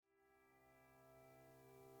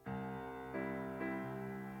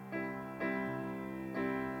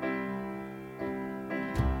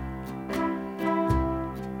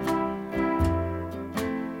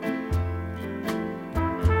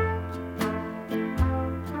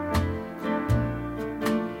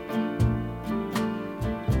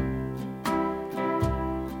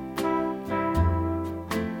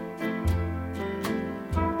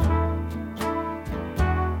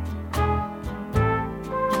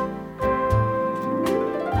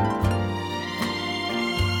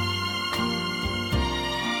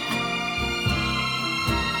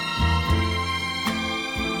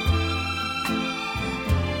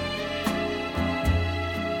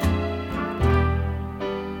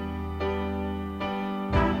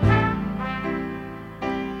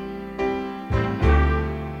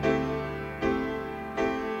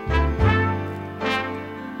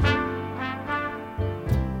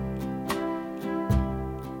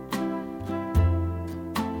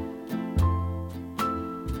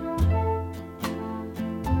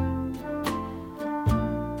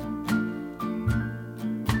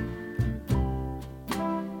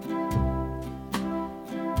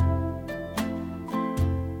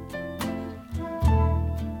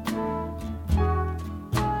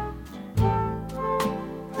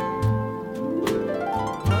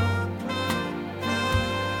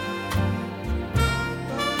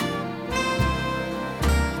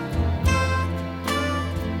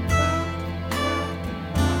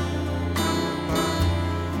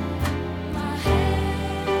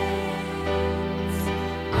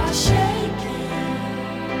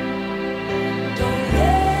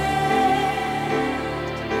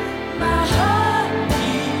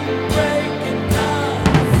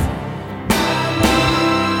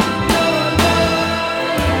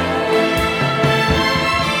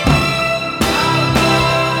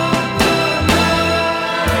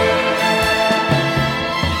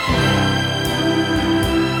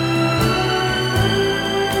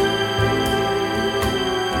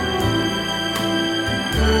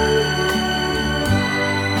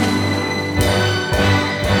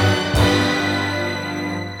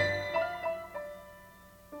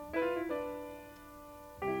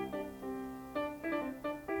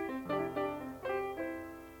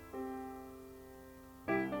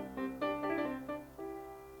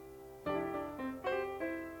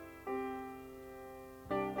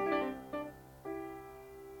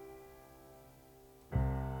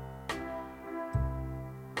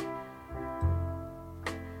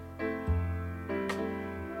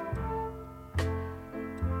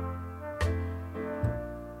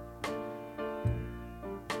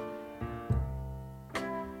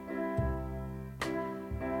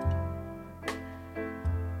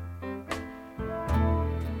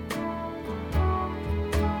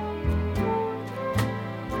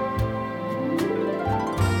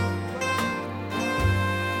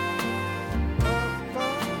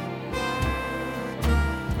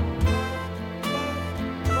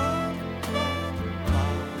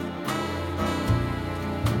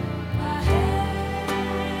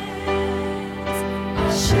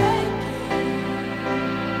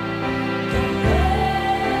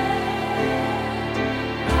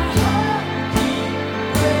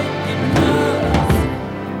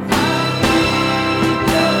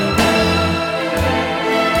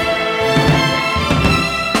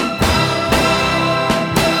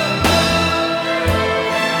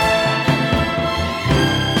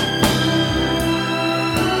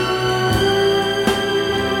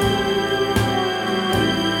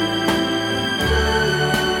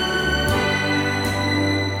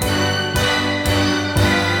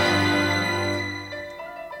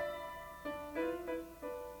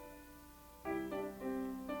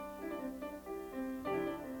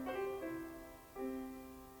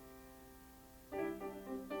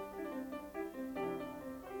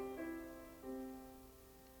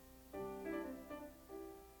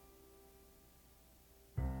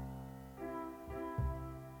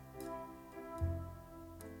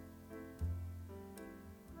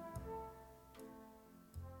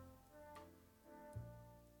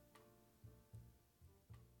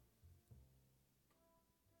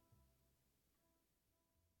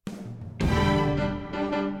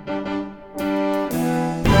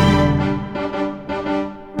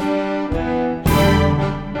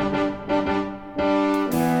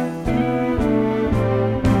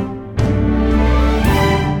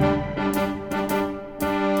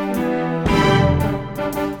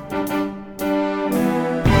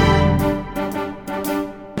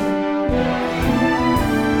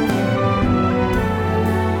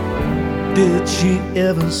she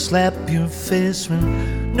ever slap your face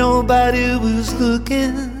when nobody was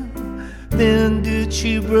looking? Then did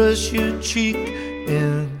she brush your cheek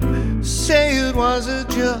and say it was a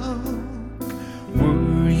joke?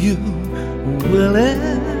 Were you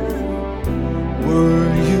willing?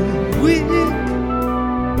 Were you weak?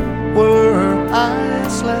 Were her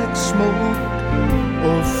eyes like smoke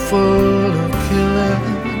or full of killing?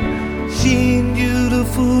 She knew the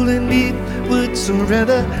fool in me would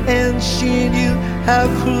surrender, and she knew how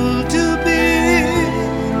cruel to be.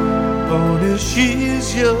 Only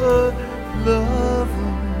she's your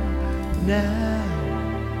lover now.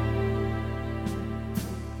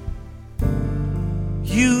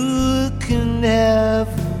 You can have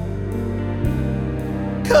her,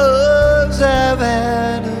 'cause I've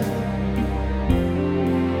had her.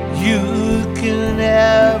 You can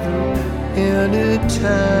have her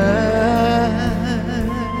anytime.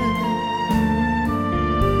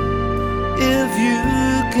 If you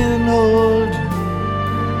can hold her,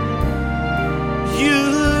 you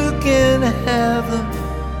can have her,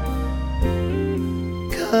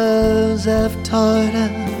 'cause I've taught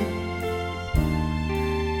her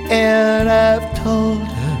and I've told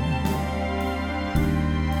her,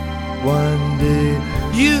 one day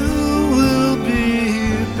you will be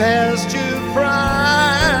past your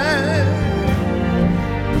prime.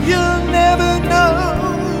 You'll never know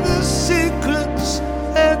the secrets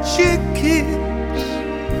that she keeps,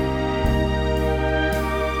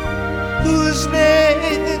 whose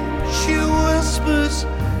name she whispers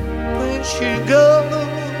when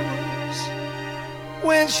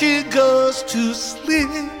she goes to sleep.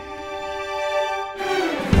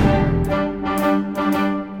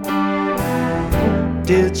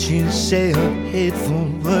 Did she say a hateful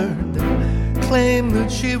word that claimed that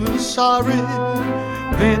she was sorry?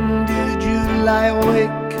 Then did you lie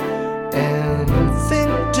awake and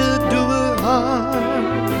think to do her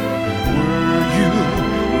harm? Were you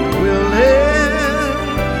willing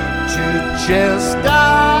to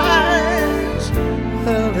chastise?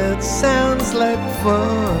 Well, that sounds like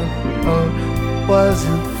fun, or was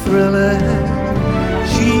it thrilling?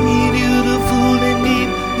 She knew the fool in me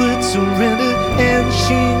would surrender, and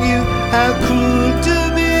she knew how cruel to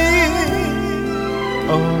be.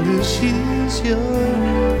 Only she's your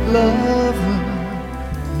lover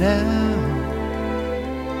now.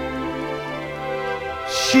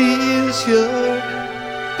 She's your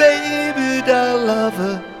baby doll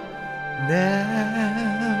lover now.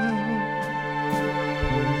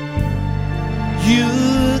 You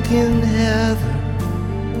can have her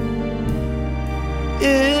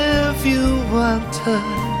if you want her,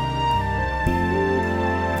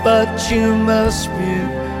 but you must be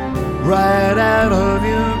right out of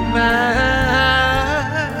your mind.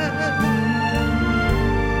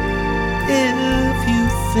 If you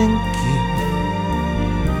think you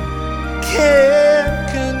can't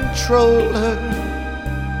control her,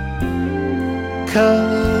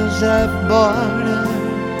 'cause I've bought her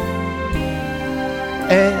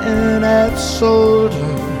and I've sold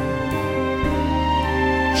her,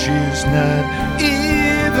 she's not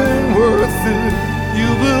even worth it, you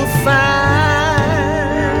will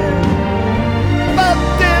find. But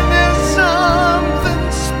then there's something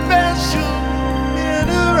special in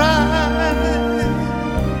her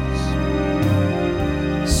eyes,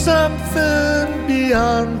 something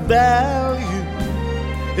beyond value.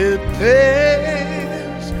 It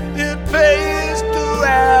pays to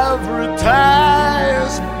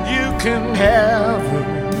advertise. You can have her,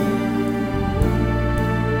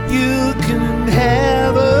 you can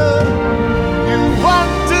have her. You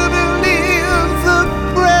want to believe the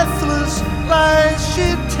breathless lies she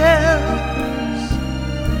tells,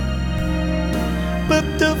 but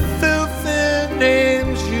the filthy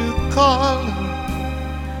names you call her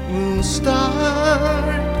will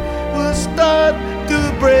start to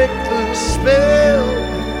break the spell.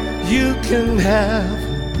 You can have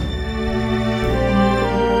her,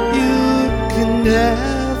 you can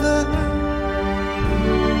have her,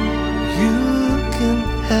 you can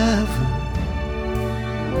have her.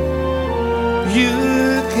 You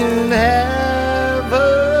can have her.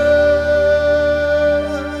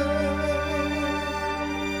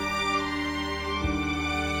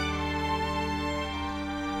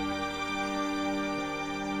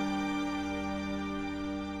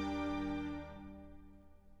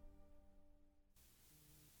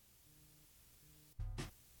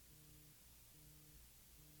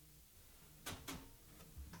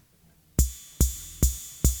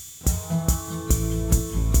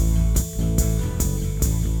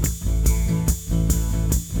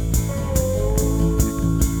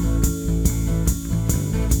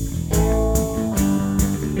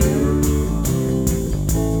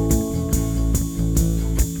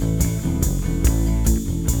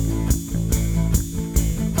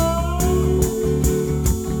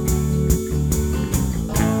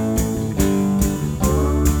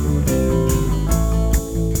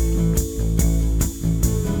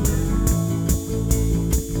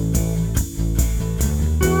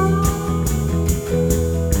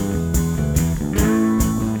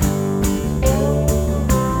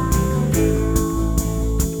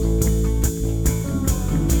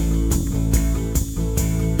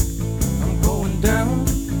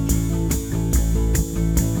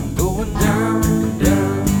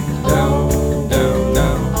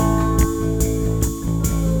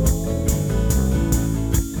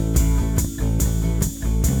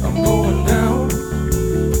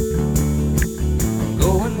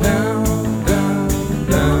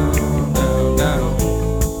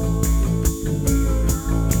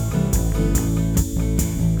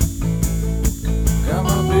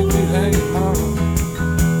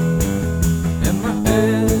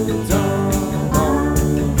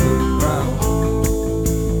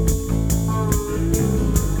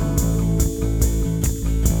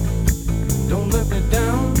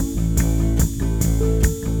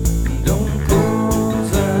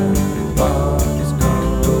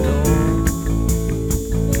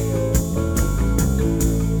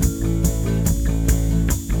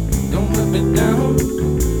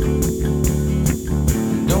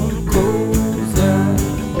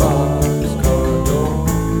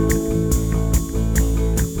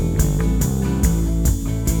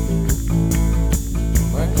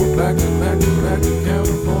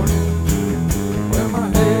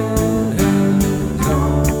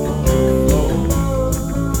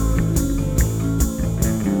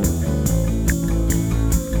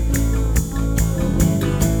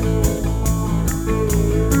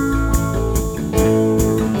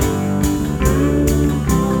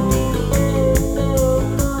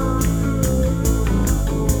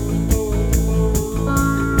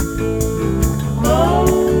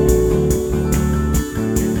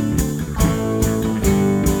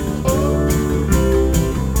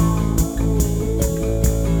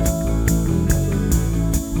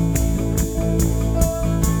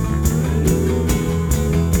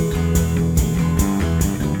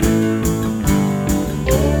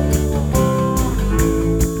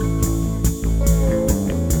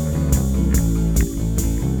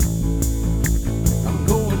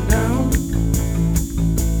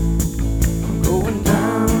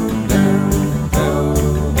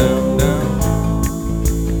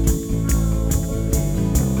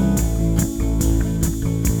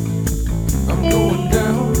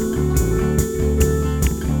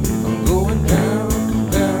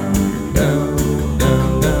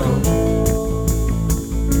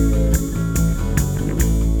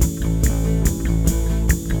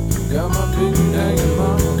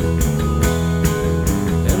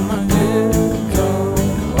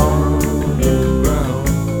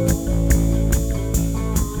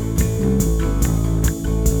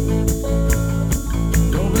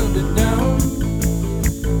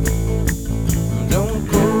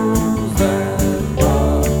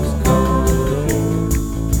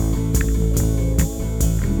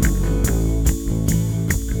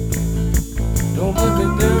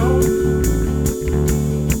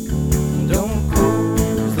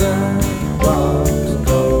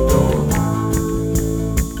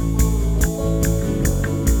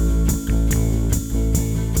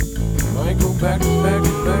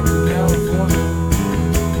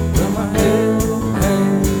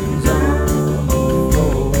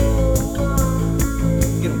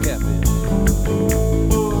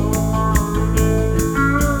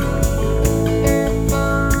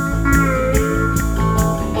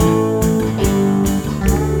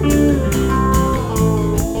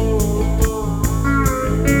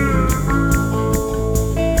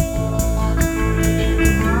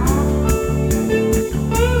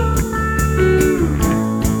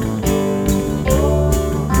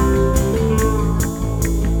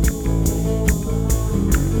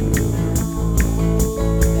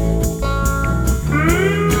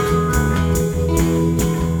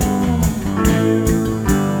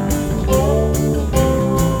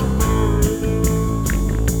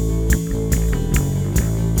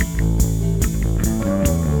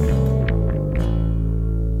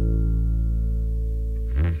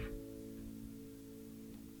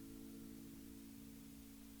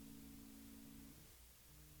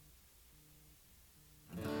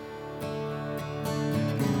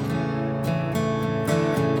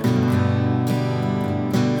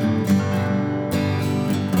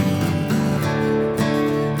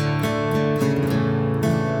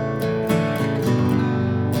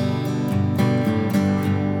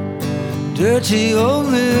 Dirty old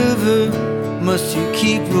river, must you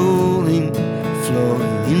keep rolling,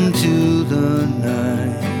 flowing into the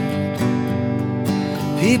night?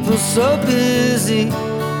 People so busy,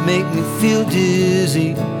 make me feel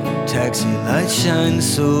dizzy. Taxi lights shine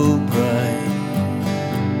so bright,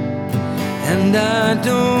 and I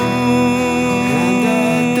don't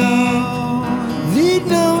need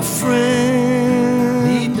no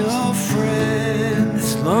friend,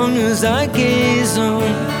 as long as I gaze on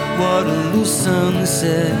Waterloo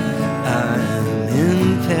sunset, I'm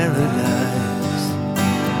in paradise.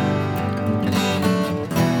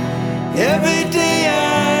 Every day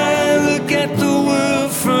I look at the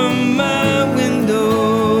world from my window.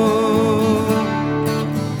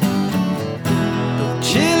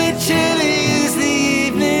 Chilly, chilly is the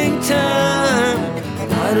evening time.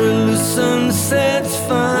 Waterloo sunset's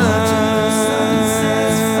fine.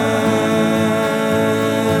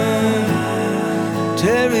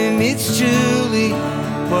 Terry meets Julie,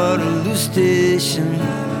 Waterloo Station,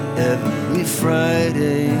 every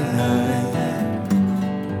Friday night.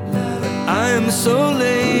 But I am so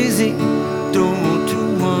lazy, don't want to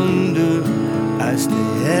wander, I stay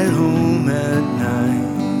at home at night.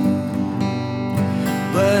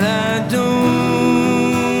 But I don't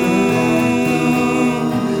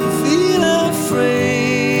feel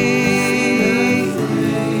afraid,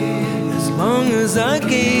 as long as I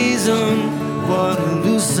gaze on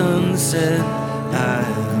Waterloo sunset,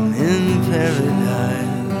 I'm in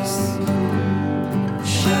paradise.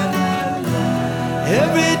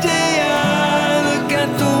 Every day I look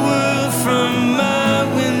at the world from my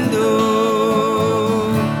window.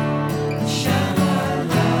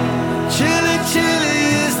 Chilly, chilly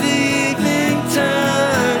is the evening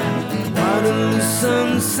time. Waterloo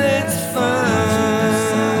sunset's fine.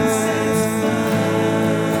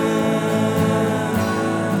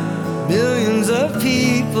 Millions of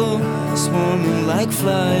people swarming like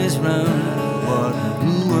flies round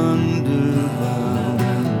Waterloo underground.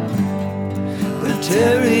 But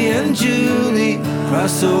Terry and Julie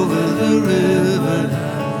cross over the river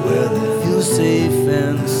where they feel safe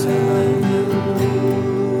and sound.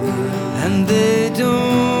 And they don't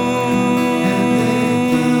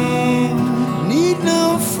need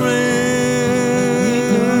no friend,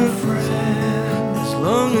 as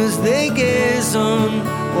long as they gaze on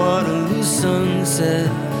Waterloo sunset,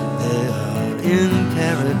 they are in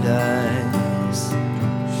paradise.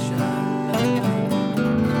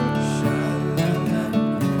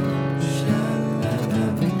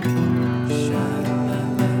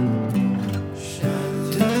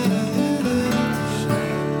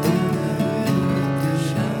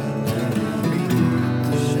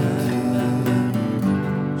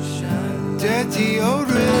 Dirty old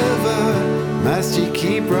river, must you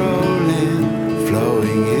keep rolling,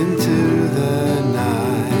 flowing into the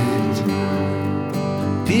night?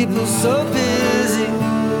 People so busy,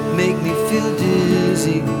 make me feel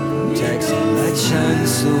dizzy. Taxi lights shine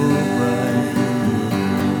so bright.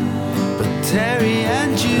 But Terry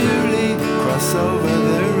and Julie cross over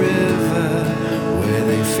the river where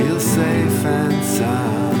they feel safe and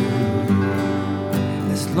sound.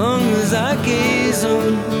 As long as I gaze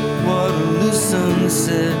on Waterloo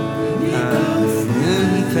sunset, I'm in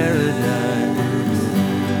paradise.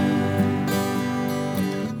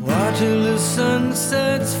 Waterloo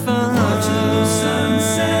sunset's fine. Waterloo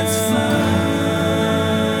sunset's fine.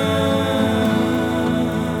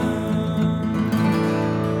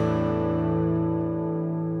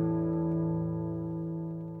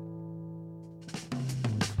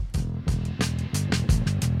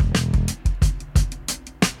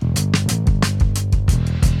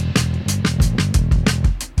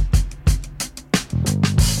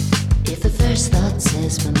 If the first thought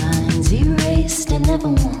says my mind's erased, I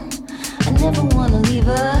never wanna leave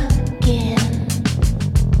again.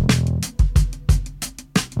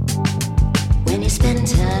 When you spend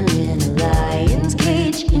time in a lion's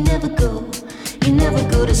cage, you never go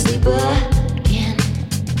to sleep again.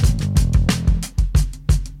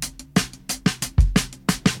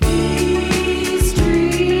 These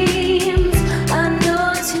dreams I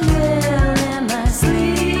know too well, am I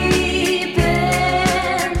sleeping?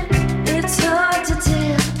 It's hard to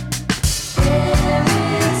tell. There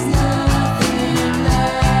is nothing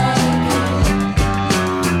like it.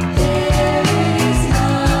 There is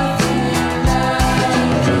nothing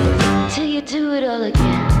like it. Till you do it all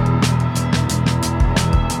again.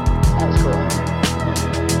 That was cool.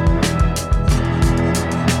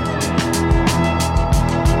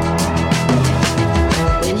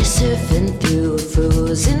 When you're surfing through a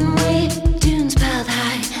frozen wave, dunes piled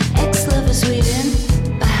high, ex-lovers waving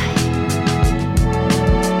bye.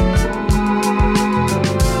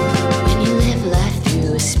 When you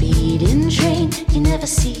you never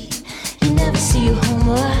see your home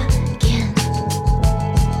again.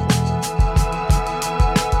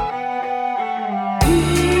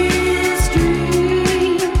 These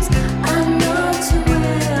dreams are not to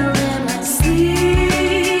where am I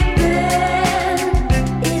sleeping?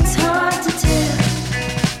 It's hard to tell.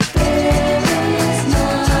 There is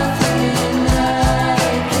nothing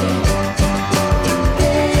like it.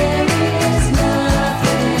 There is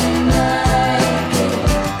nothing like it.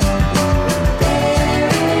 There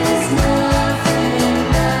is nothing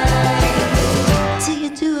like it. Till you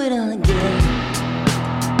do it all again.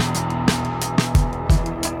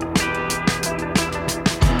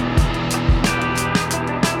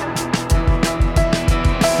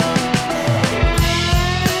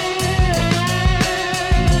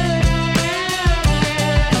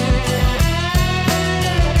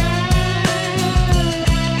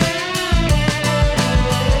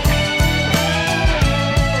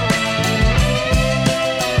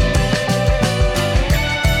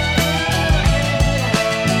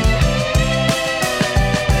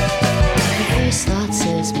 The first thought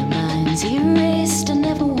says my mind's erased. I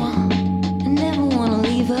never wanna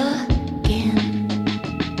leave again.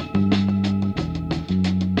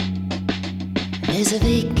 There's a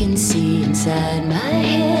vacancy inside my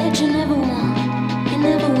head. You never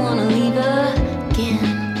wanna leave again.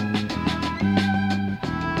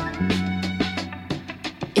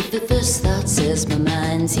 If the first thought says my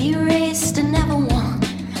mind's erased, I never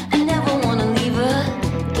wanna leave again.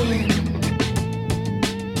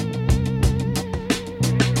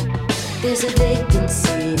 There's a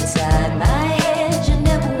vacancy inside my head. You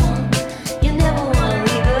never wanna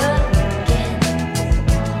leave again.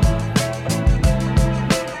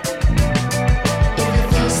 If the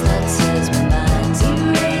first thought says my mind's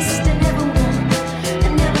erased, I never wanna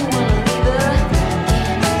leave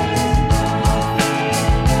again.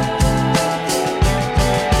 There's a vacancy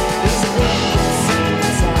inside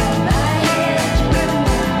my head. You never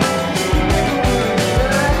wanna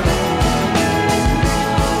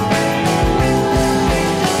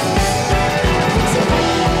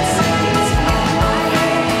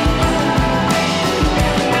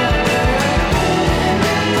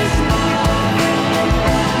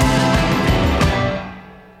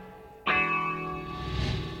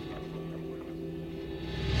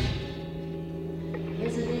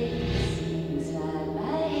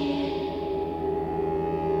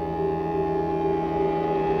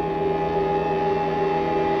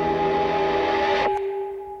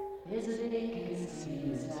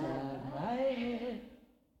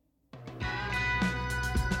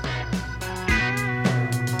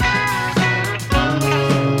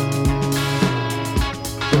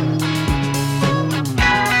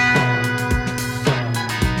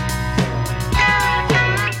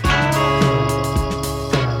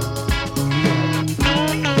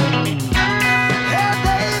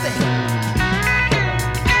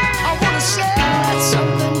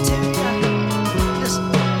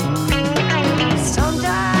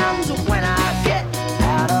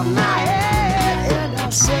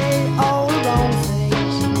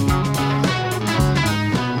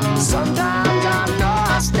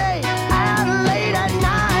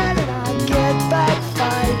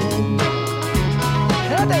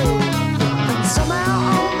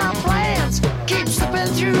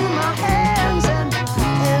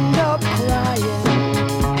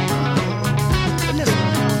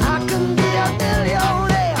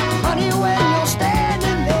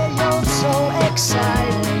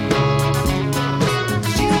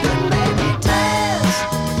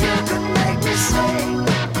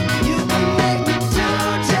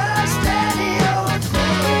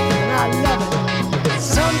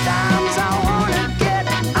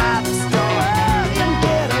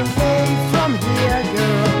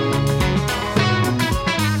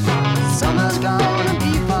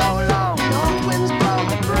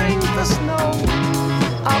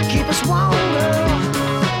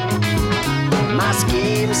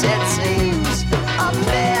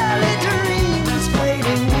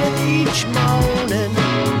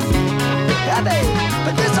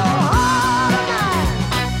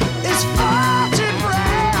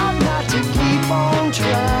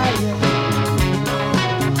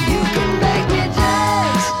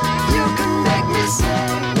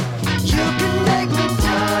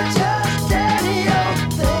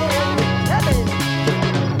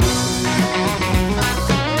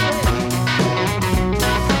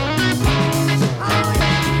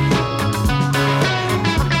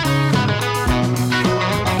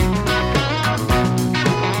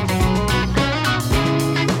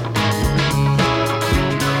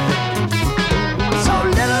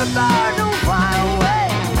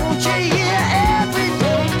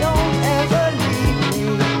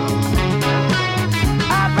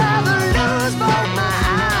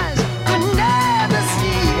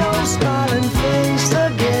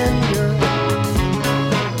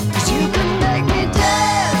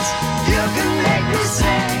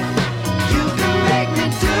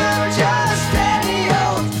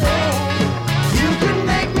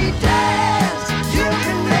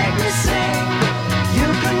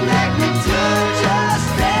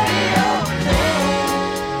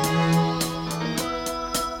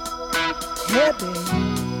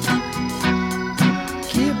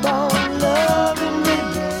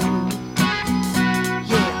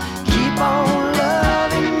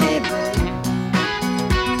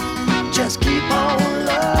Just keep on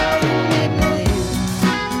loving me, babe.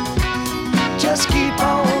 Just keep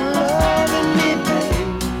on loving me, babe.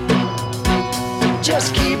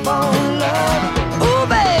 Just keep on loving. Ooh,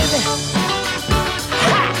 baby.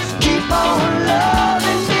 Ha! Keep on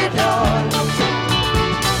loving me, darling.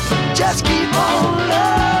 Just keep on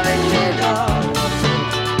loving me, darling.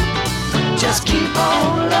 Just keep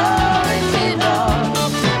on loving me, darling.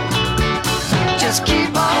 Just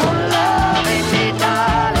keep on loving me,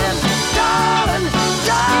 darling, darling,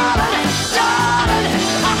 darling, darling.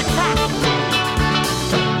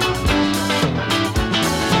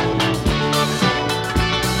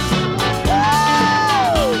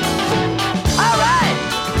 Whoa! All right.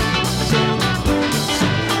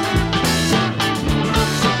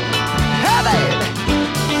 Hey, baby.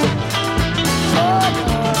 Oh,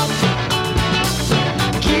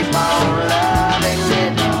 keep on loving me,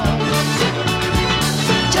 darling.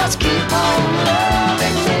 Just keep on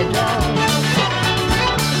loving me, darling.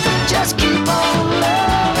 Just keep on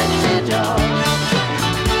loving me, darling.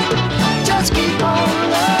 Just keep on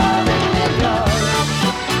loving me, darling.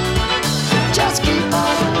 Just keep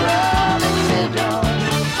on loving me,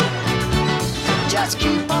 darling. Just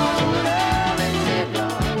keep on loving me,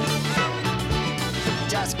 darling.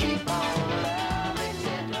 Just keep on loving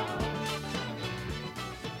me, darling.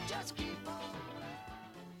 Just keep on.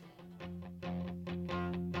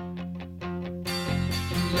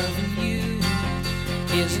 Loving you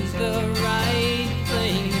isn't the right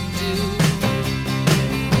thing to do.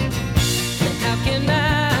 And how can I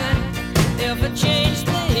ever change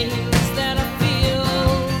things that I feel?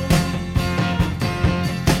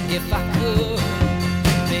 If I could,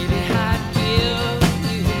 baby, I'd give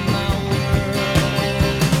you my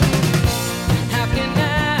world. How can I,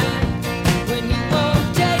 when you won't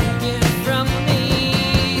take it from me?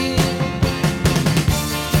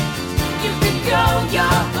 You can go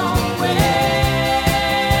your own way.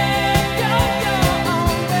 Go your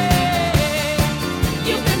own way.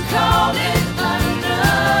 You can call it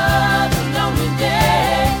another lonely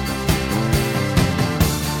day.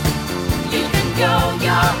 You can go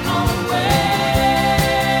your own way.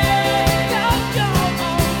 Go your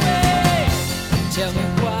own way. Tell me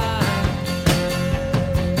why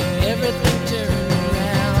everything turned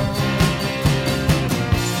around.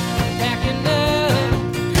 Packing up,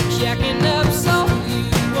 shacking up, so you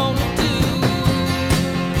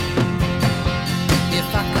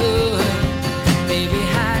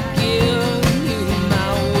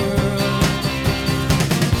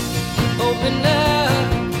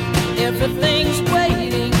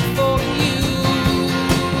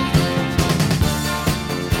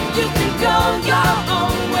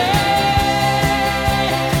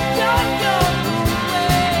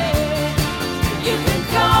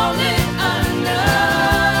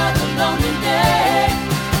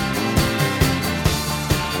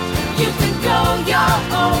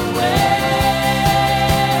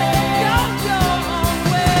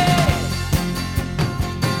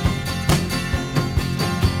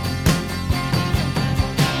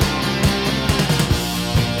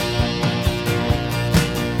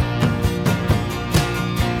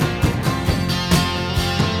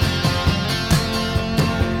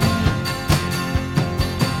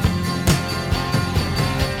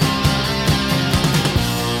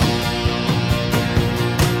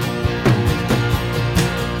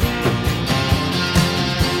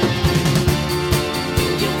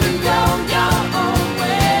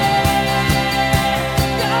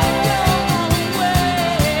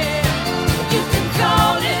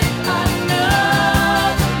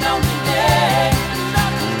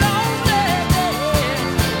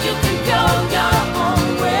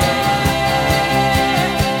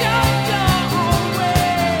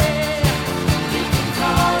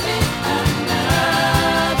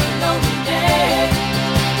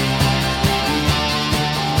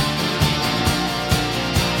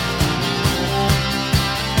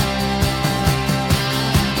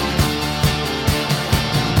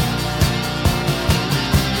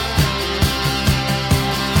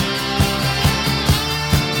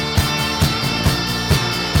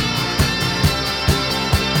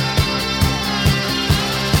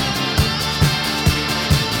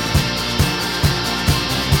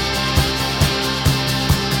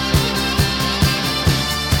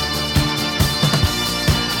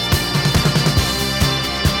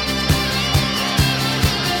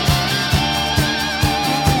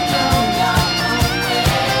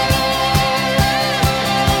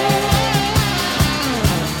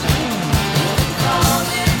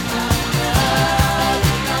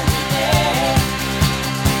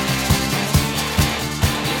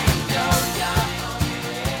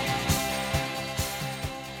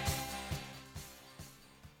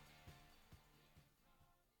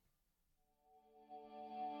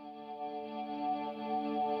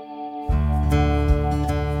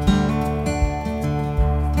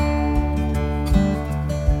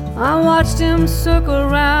I watched him circle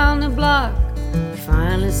around the block,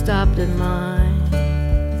 finally stopped at mine.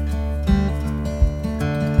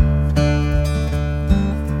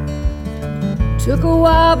 Took a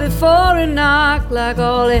while before he knocked, like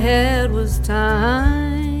all he had was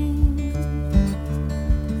time.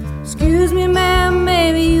 Excuse me, ma'am,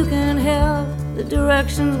 maybe you can help. The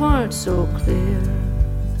directions weren't so clear.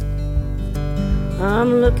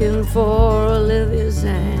 I'm looking for Olivia's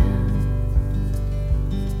aunt.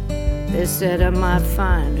 They said I might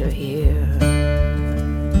find her here.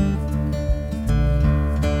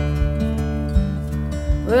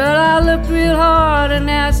 Well, I looked real hard and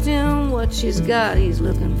asked him what she's got he's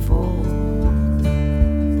looking for.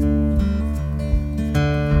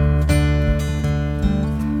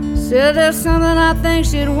 Said there's something I think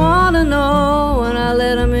she'd want to know when I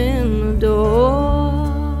let him in the door.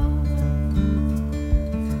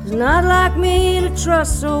 It's not like me to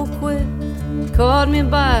trust so quick, it caught me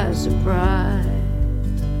by surprise.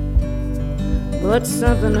 But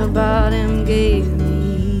something about him gave me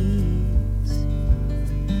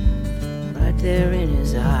there in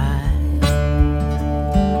his eyes.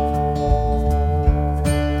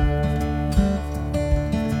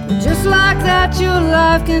 Just like that, your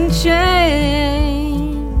life can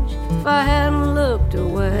change. If I hadn't looked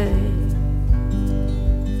away,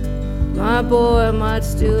 my boy might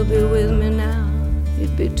still be with me now.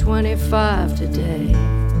 He'd be 25 today.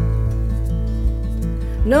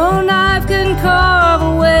 No knife can carve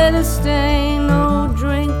away the stain, no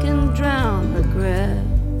drink can drown regret.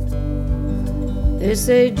 They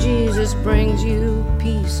say Jesus brings you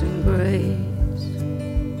peace and grace.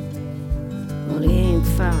 Well, he ain't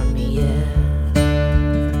found me yet.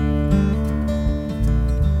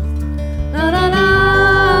 Na na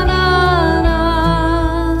na na na.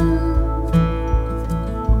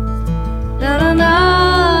 Na na na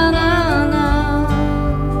na na.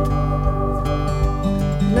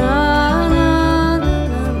 Na na na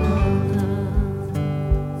na.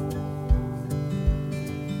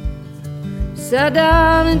 Sat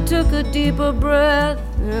down and took a deeper breath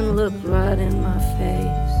and looked right in my face.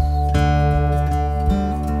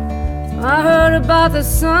 I heard about the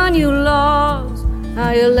son you lost,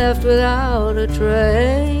 how you left without a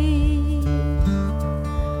trace.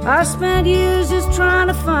 I spent years just trying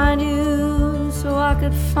to find you so I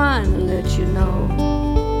could finally let you know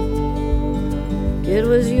it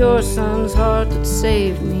was your son's heart that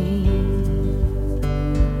saved me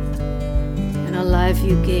and a life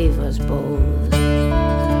you gave us both.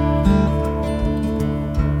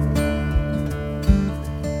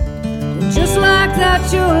 Just like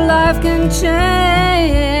that, your life can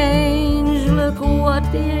change. Look what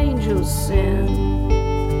the angels send.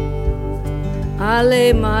 I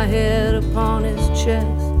laid my head upon his chest,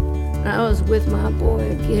 and I was with my boy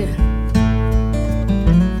again.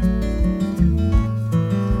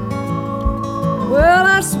 Well,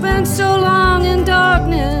 I spent so long in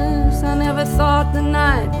darkness, I never thought the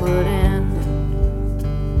night would end.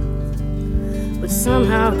 But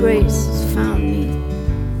somehow grace has found me,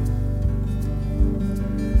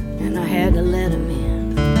 and I had to let him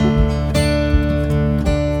in.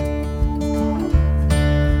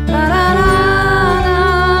 Na na na na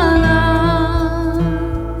na.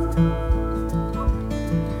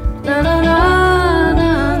 Na na na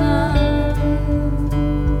na na.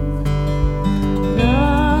 Na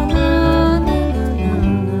na na na na.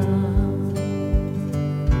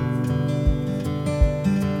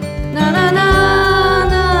 Na na na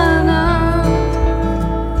na na.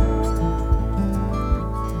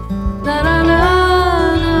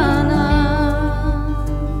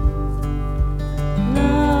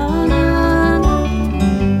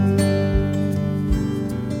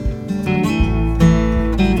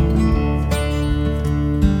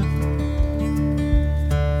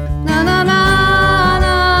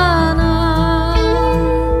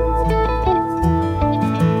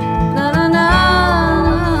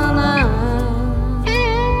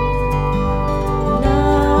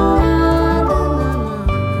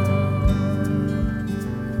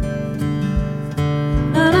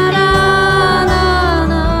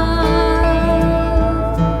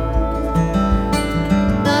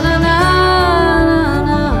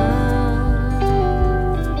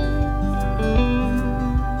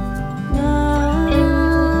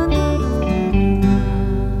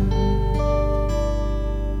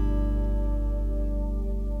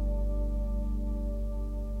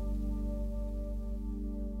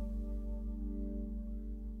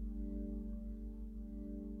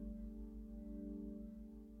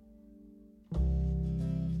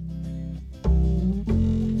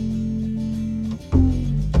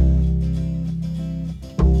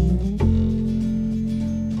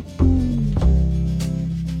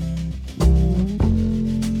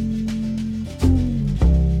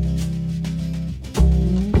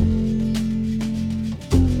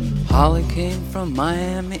 Holly came from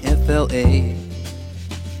Miami, FLA,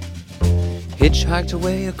 hitchhiked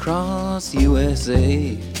away across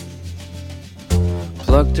USA,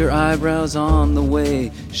 plucked her eyebrows on the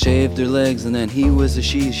way, shaved her legs, and then he was a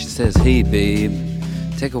she. She says, hey babe,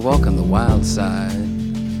 take a walk on the wild side.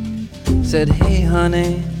 Said, hey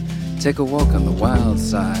honey, take a walk on the wild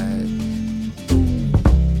side.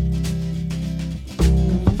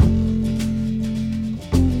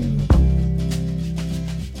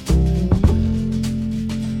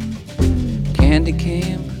 Candy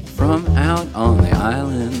came from out on the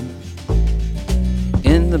island.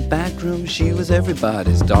 In the back room she was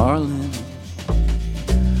everybody's darling,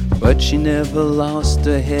 but she never lost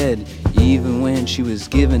her head. Even when she was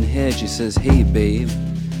giving head, she says, hey babe,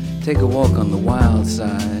 take a walk on the wild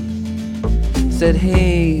side. Said,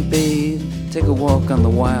 hey babe, take a walk on the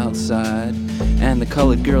wild side. And the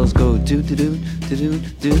colored girls go do do do do do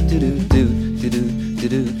do do do do do.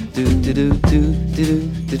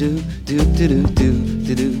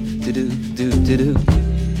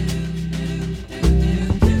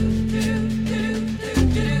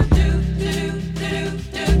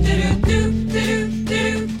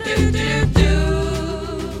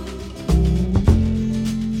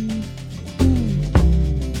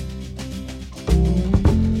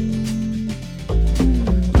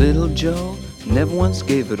 Little Joe never once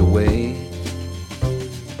gave it away.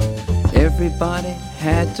 Everybody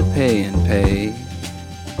had to pay and pay.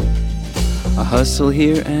 A hustle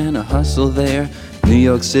here and a hustle there. New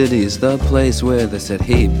York City is the place where they said,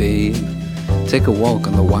 hey babe, take a walk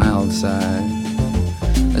on the wild side.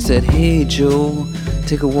 I said, hey Joe,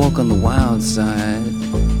 take a walk on the wild side.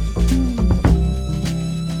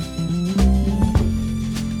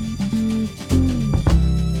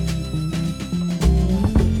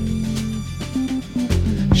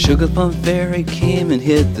 Sugar Plum Fairy came and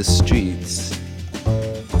hit the streets,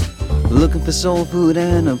 looking for soul food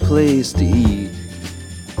and a place to eat.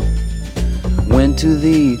 Went to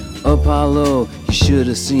the Apollo, you should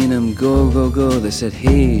have seen him go, go, go. They said,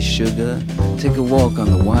 hey sugar, take a walk on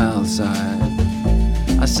the wild side.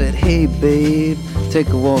 I said, hey babe, take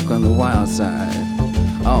a walk on the wild side.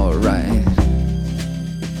 Alright.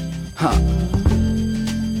 Ha.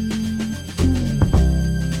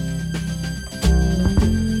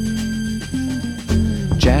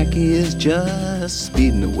 Jackie is just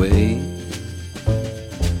speeding away.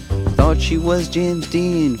 Thought she was James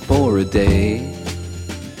Dean for a day.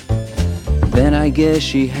 Then I guess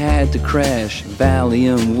she had to crash.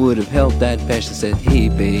 Valium would have helped that patch. I said, hey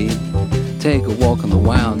babe, take a walk on the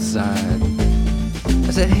wild side.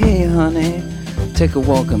 I said, hey honey, take a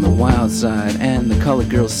walk on the wild side. And the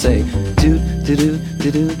colored girls say, do do do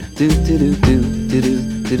do do do do do do do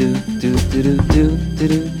do do do do do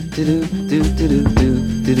do. Do do do do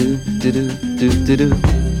do do do do do do.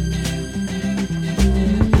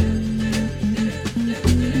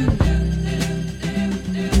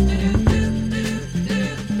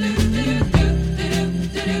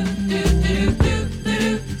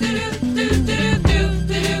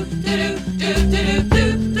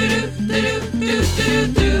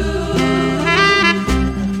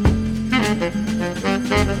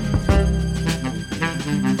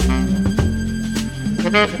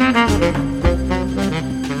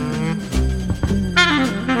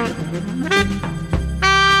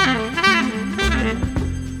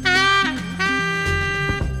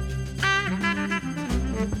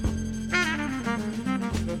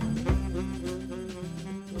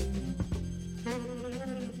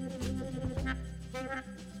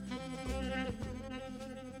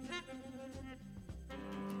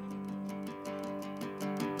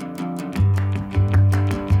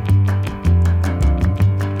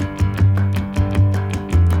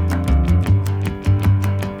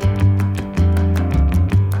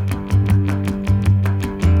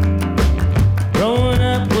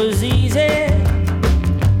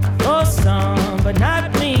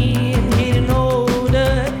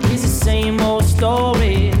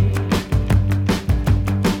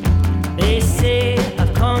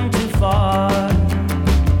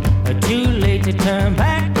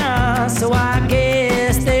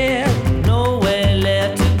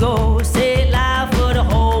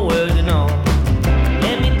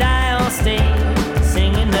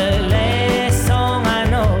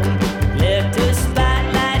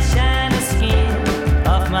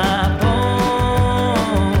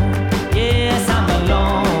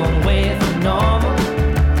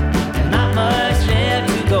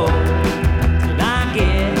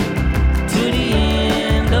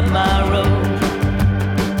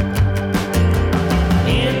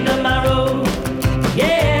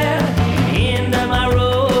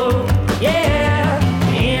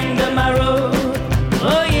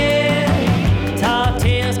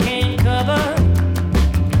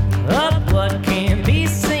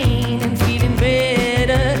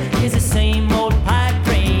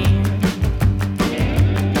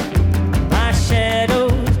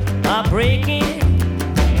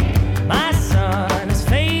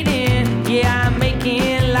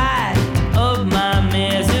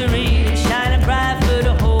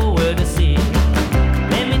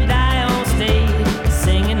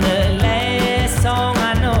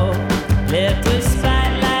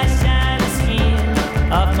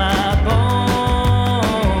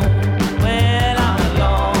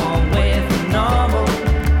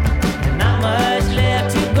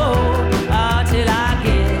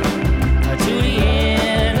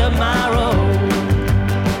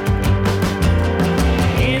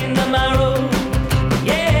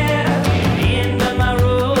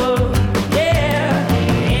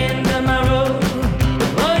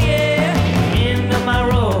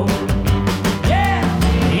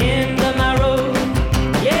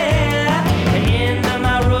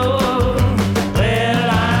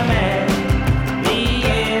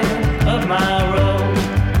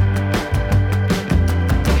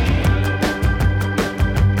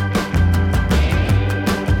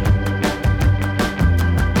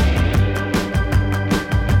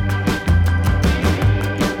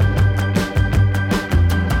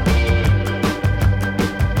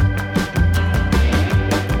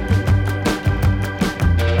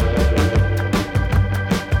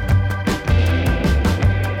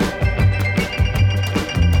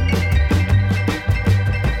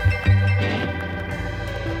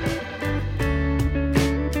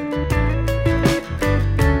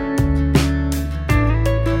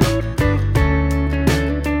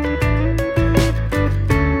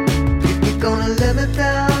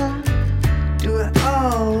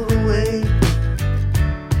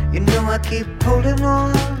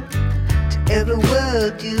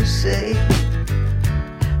 word you say.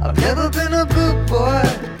 I've never been a good boy,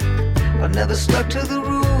 I've never stuck to the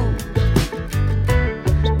rules.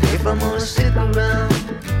 If I'm gonna stick around,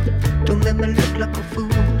 don't let me look like a fool,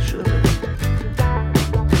 sugar.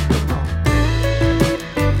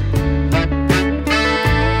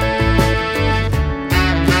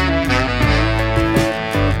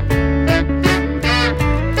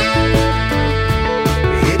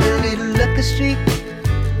 Street,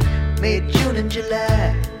 made June and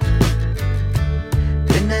July.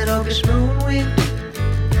 Then that August moon winked,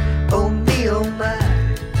 oh me, oh my.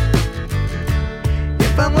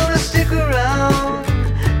 If I'm gonna stick around,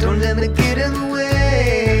 don't let me get in the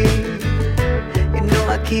way. You know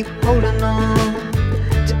I keep holding on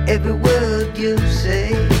to every word you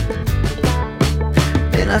say.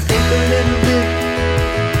 Then I think a little bit,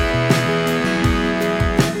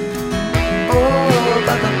 oh,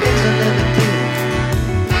 about the things I never did.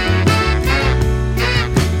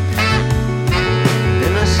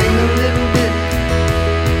 Then I sing a little bit,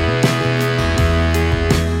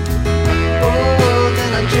 oh,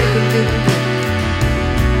 then I drink a little bit,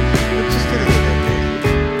 but just a little bit.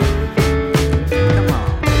 Come on.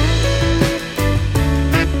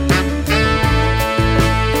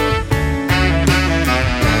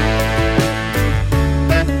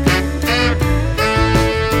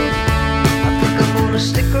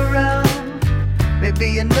 Stick around,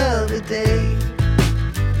 maybe another day.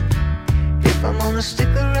 If I'm gonna stick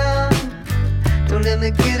around, don't let me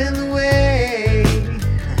get in the way.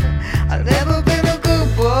 I've never been a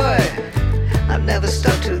good boy, I've never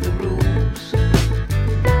stuck to the rules.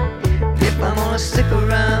 If I'm gonna stick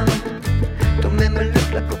around, don't make me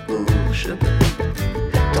look like a fool, sugar.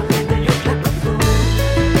 Don't make me look like a fool.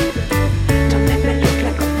 Don't make me look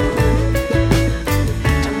like a fool.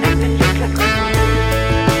 Don't make me look like a fool.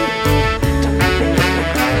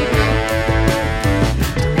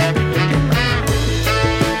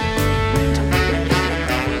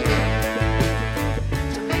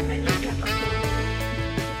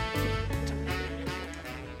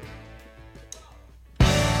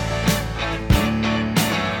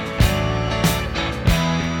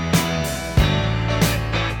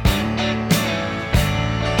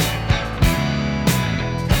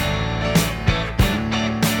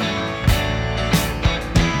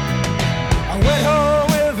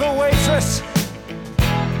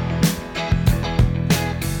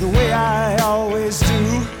 The way I always do.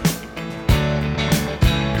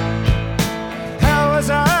 How was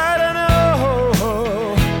I to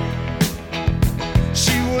know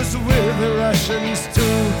she was with the Russians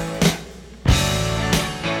too?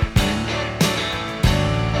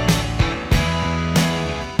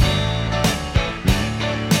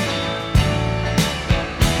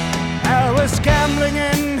 I was gambling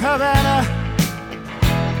in Havana,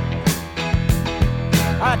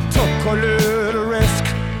 I took a little risk.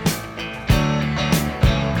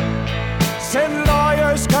 Send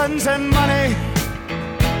lawyers, guns, and money.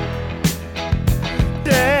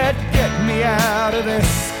 Dad, get me out of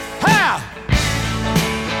this. Ha!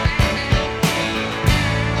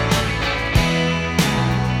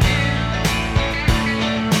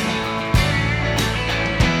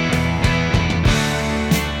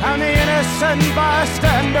 I'm the innocent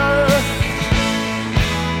bystander.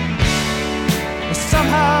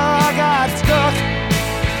 Somehow I got stuck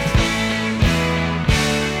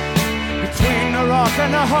between the rock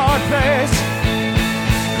and the hard place,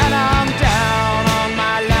 and I'm down on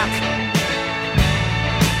my luck.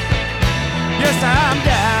 Yes, I'm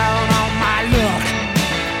down on my luck.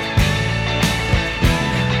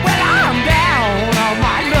 Well, I'm down on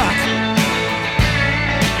my luck.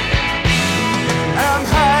 I'm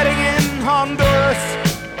hiding in Honduras.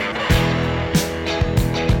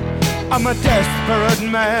 I'm a desperate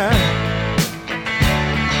man.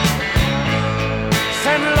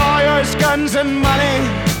 Send lawyers, guns, and money.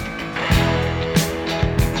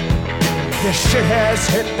 This shit has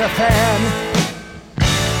hit the fan.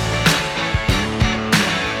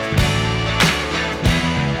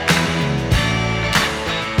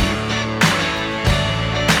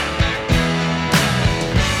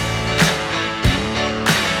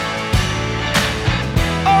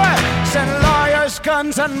 All right, send lawyers,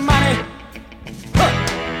 guns, and money. Huh.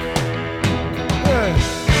 Yeah.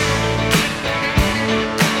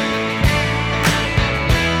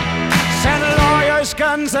 Send lawyers,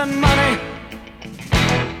 guns, and money.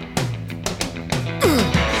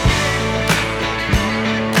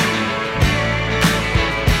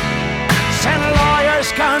 Send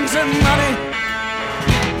lawyers, guns, and money.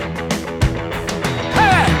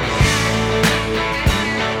 Hey!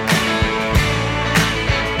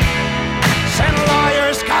 Send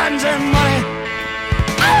lawyers, guns, and money.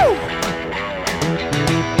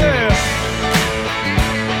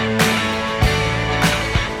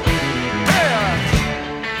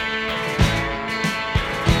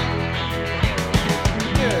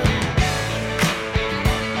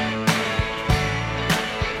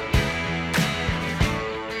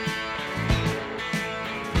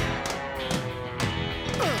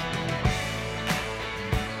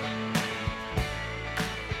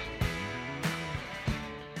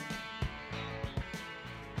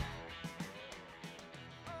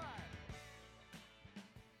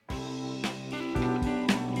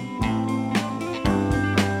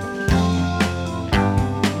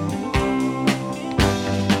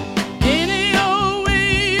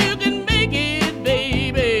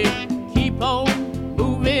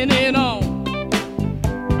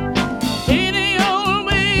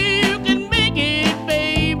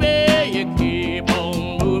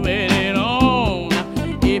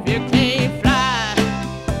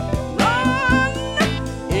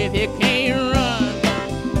 if you can't run.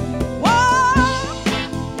 Walk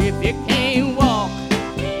if you can't walk.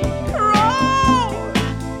 Crawl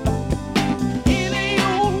any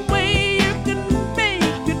old way you can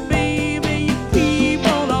make it, baby. You keep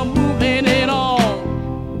on moving it on.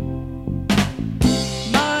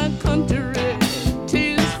 My country,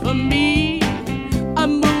 'tis for me. I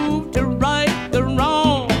moved to right the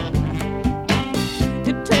wrong.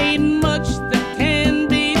 It ain't much that can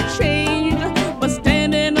be changed, but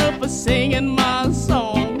standing up and singing my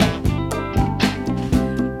song.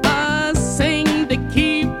 I sing to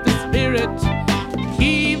keep the spirit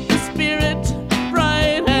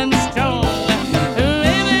bright and strong.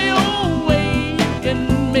 Any old way you can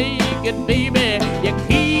make it, baby, you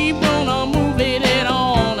keep on moving it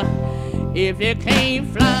on. If you can't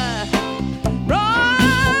fly,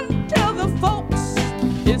 run, tell the folks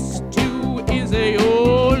this too is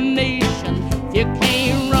your nation. If you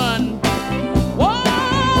can't run,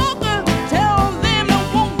 walk, tell them there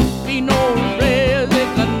won't be no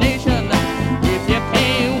resignation. If you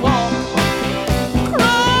can't walk,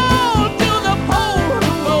 crawl to the pole,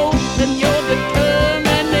 open your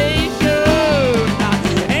determination.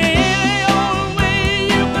 Any old way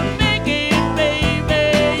you can make it, baby,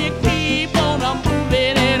 you keep on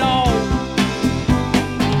moving it on.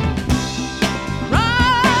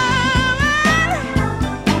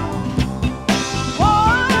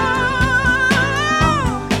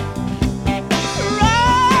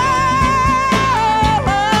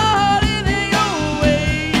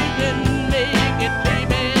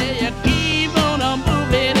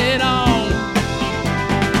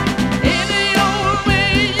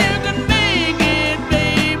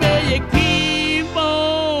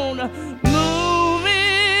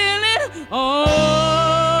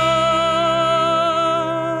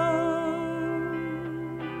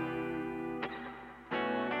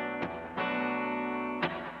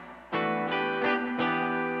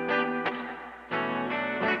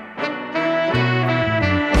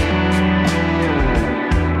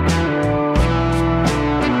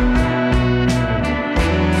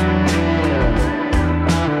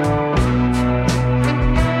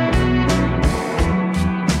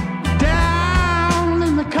 Down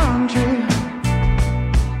in the country,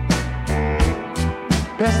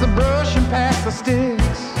 pass the brush and pass the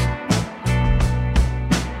sticks.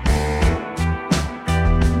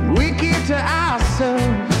 We keep to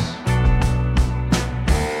ourselves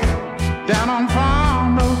down on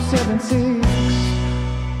Farm Road 76.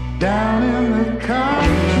 Down in the country.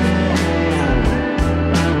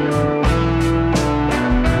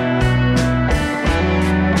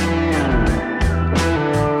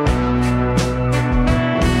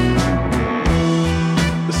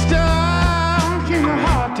 Stuck in the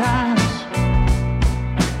hard times,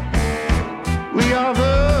 we are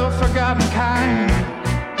the forgotten kind.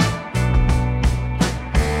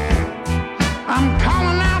 I'm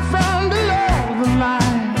calling out from below the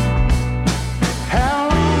line. How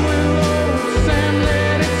long will old Sam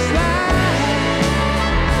let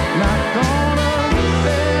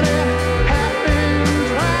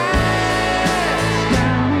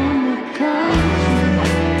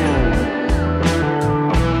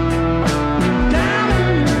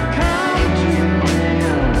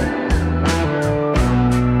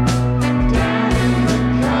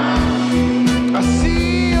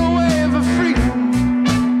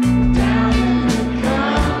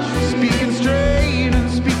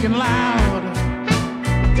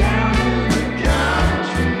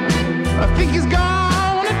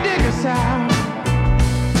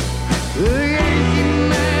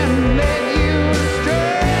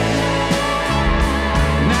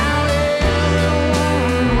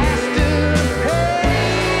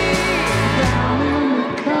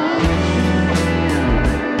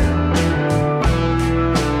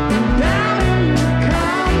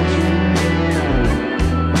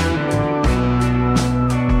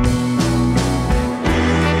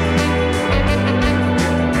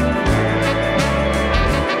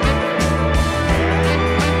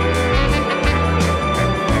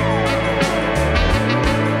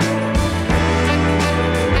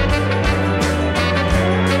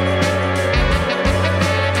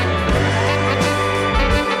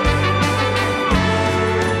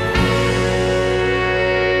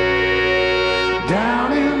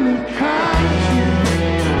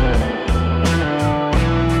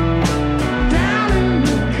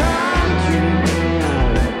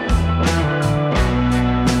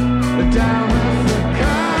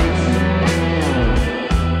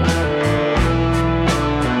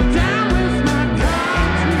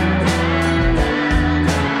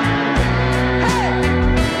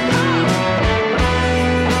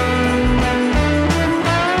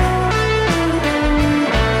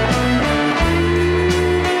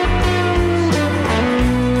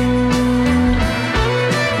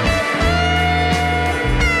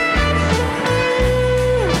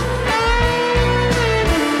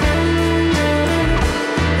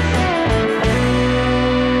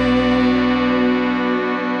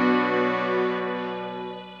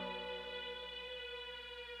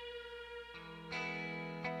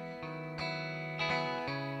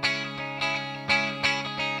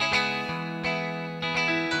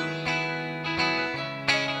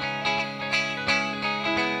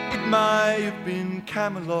may have been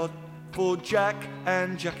Camelot for Jack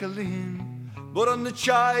and Jacqueline, but on the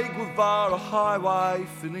Che Guevara highway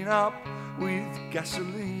filling up with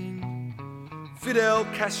gasoline. Fidel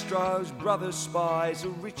Castro's brother spies a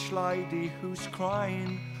rich lady who's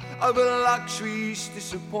crying over luxury's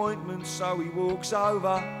disappointment, so he walks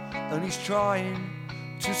over and he's trying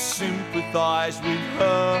to sympathise with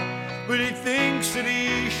her, but he thinks that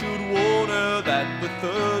he should warn her that the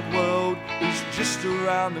third world is just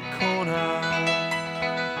around the corner.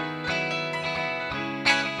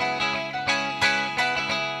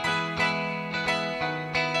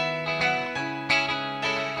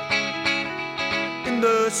 In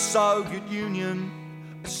the Soviet Union,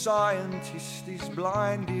 a scientist is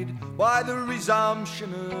blinded by the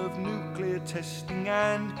resumption of nuclear testing,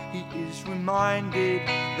 and he is reminded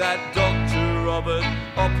that Dr. Robert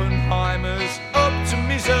Oppenheimer's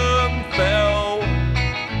optimism fell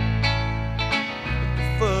at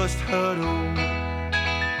the first hurdle.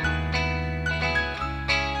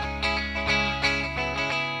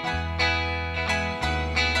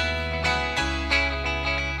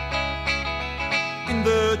 In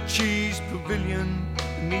the cheese pavilion,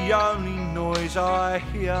 and the only noise I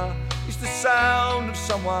hear is the sound of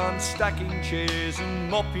someone stacking chairs and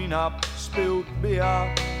mopping up spilled beer,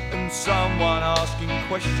 and someone asking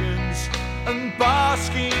questions and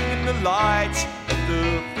basking in the light of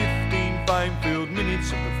the 15 fame-filled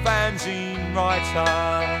minutes of the fanzine writer.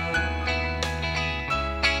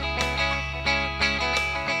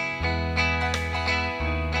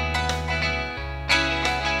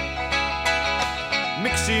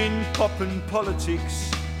 Mixing pop and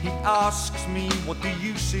politics, he asks me what the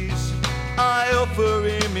use is. I offer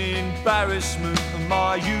him embarrassment and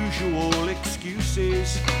my usual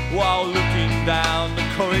excuses, while looking down the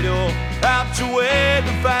corridor out to where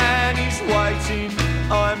the van is waiting.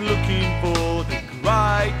 I'm looking for the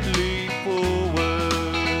great leap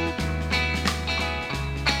forward.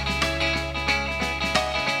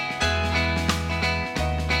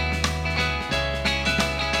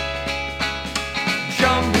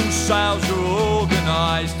 Jumble sales are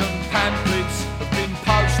organised and pamphlets have been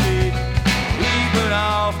posted. Even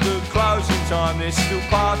after closing time, there's still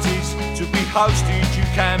parties to be hosted. You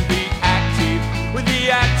can be active with the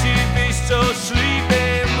activists, or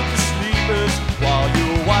sleeping with the sleepers while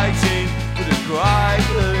you're waiting for the great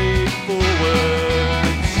leap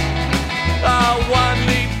forwards. One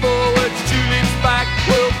leap forwards, two leaps back.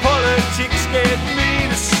 Will politics get me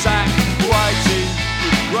the sack? Waiting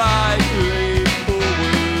for the great leap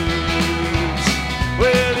forwards.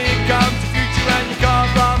 Well, here comes the future and you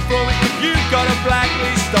can't run from it. If you've got a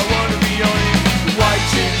blacklist, I want to be on it.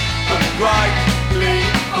 Waiting for the great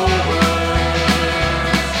leap forwards.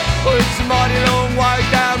 Oh, it's a mighty long way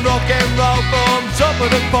down rock and roll, from top of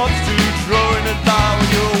the pops to drawing a down. When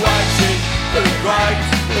you're waiting for the great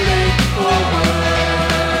leap forwards.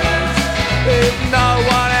 If no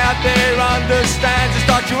one out there understands, just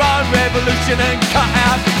start your own revolution and cut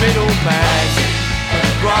out the middleman. For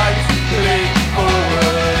the great leap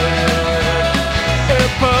forward. In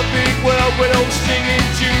a perfect world we'd all sing in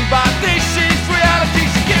tune, but this is reality,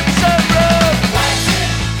 so give me some love. Waiting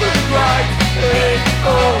for the great leap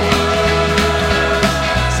forward.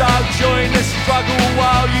 So join the struggle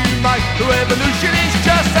while you make the revolution is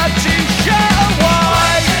just a t-shirt.